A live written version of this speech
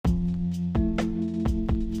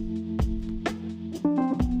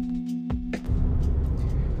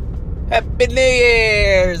Happy New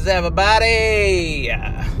Year's, everybody!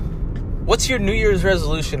 What's your New Year's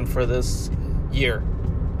resolution for this year?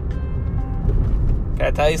 Can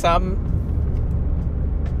I tell you something?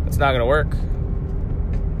 It's not going to work.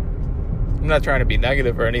 I'm not trying to be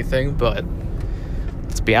negative or anything, but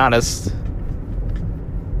let's be honest.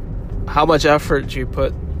 How much effort did you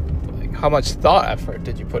put, how much effort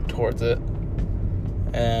did you put towards it?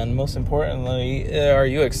 And most importantly, are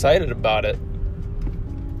you excited about it?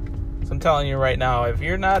 I'm telling you right now, if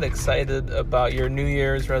you're not excited about your New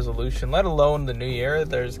Year's resolution, let alone the new year,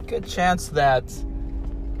 there's a good chance that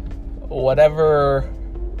whatever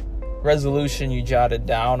resolution you jotted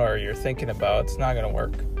down or you're thinking about, it's not going to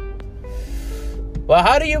work. Well,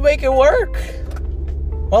 how do you make it work?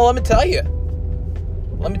 Well, let me tell you.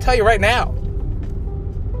 Let me tell you right now.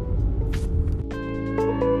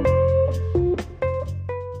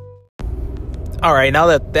 All right,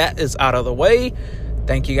 now that is out of the way,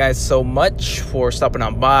 thank you guys so much for stopping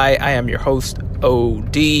on by. I am your host,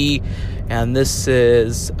 OD, and this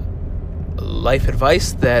is life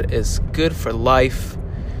advice that is good for life,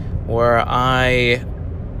 where I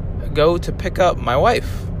go to pick up my wife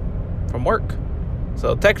from work.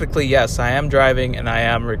 So technically, yes, I am driving and I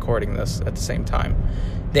am recording this at the same time.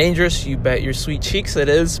 Dangerous, you bet your sweet cheeks it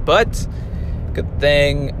is, but good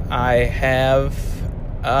thing I have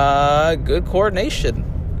good coordination.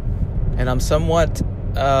 And I'm somewhat,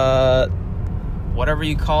 whatever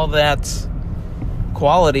you call that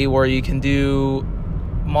quality, where you can do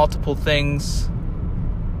multiple things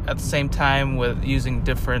at the same time with using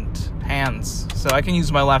different hands. So I can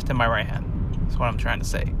use my left and my right hand. That's what I'm trying to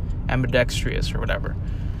say. Ambidextrous or whatever.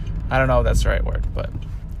 I don't know if that's the right word, but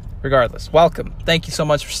regardless, welcome. Thank you so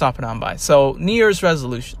much for stopping on by. So, New Year's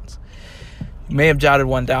resolutions. You may have jotted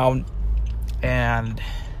one down and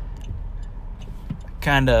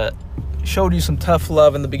kind of showed you some tough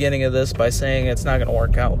love in the beginning of this by saying it's not going to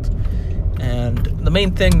work out. And the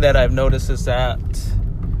main thing that I've noticed is that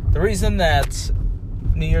the reason that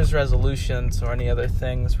New Year's resolutions or any other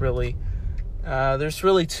things really, there's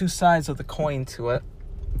really two sides of the coin to it,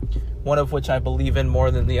 one of which I believe in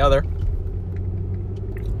more than the other.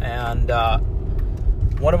 And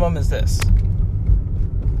one of them is this.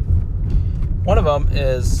 One of them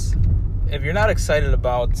is, if you're not excited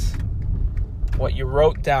about what you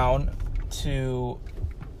wrote down to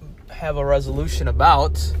have a resolution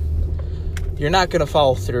about, you're not going to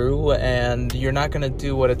follow through, and you're not going to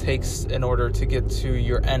do what it takes in order to get to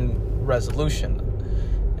your end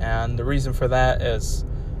resolution. And the reason for that is,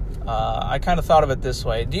 I kind of thought of it this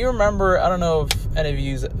way. Do you remember, I don't know if any of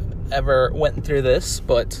you ever went through this,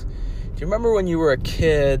 but do you remember when you were a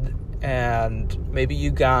kid and maybe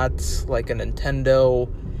you got like a Nintendo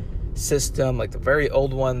system, like the very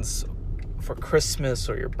old ones, for Christmas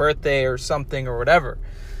or your birthday or something or whatever,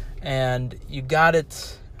 and you got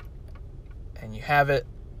it and you have it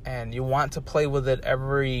and you want to play with it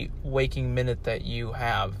every waking minute that you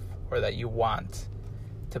have or that you want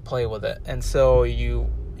to play with it. And so you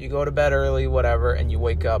go to bed early, whatever, and you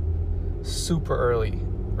wake up super early,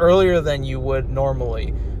 earlier than you would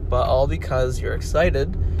normally, but all because you're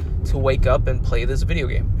excited to wake up and play this video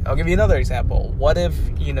game. I'll give you another example. What if,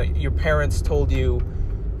 your parents told you,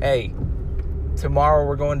 hey, tomorrow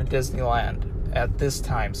we're going to Disneyland at this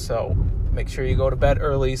time, so make sure you go to bed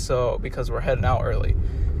early, because we're heading out early.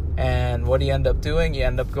 And what do you end up doing? You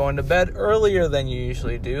end up going to bed earlier than you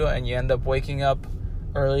usually do, and you end up waking up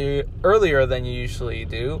earlier than you usually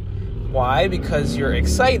do. Why? Because you're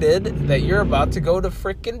excited that you're about to go to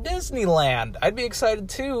frickin' Disneyland. I'd be excited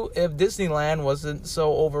too if Disneyland wasn't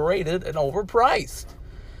so overrated and overpriced.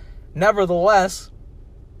 Nevertheless,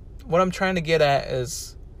 what I'm trying to get at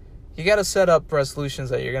is, you got to set up resolutions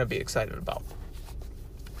that you're going to be excited about.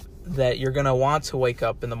 That you're going to want to wake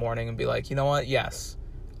up in the morning and be like, you know what? Yes,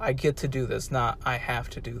 I get to do this, not I have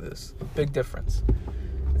to do this. Big difference.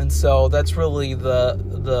 And so that's really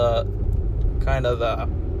the kind of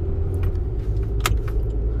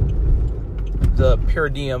the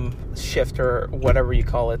paradigm shift, or whatever you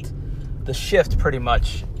call it. The shift pretty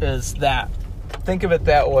much is that. Think of it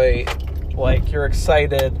that way. Like, you're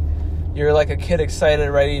excited. You're like a kid excited,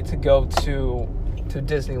 ready to go to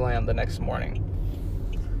Disneyland the next morning.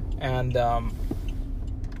 And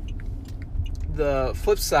the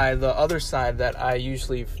flip side, the other side that I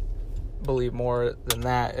usually believe more than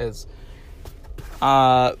that is,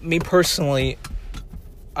 me personally,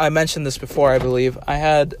 I mentioned this before, I believe. I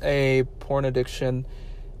had a porn addiction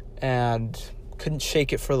and couldn't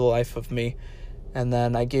shake it for the life of me. And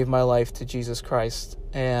then I gave my life to Jesus Christ,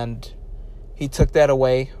 and He took that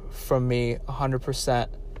away from me 100%.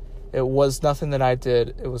 It was nothing that I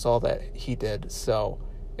did. It was all that He did. So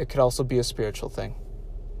it could also be a spiritual thing.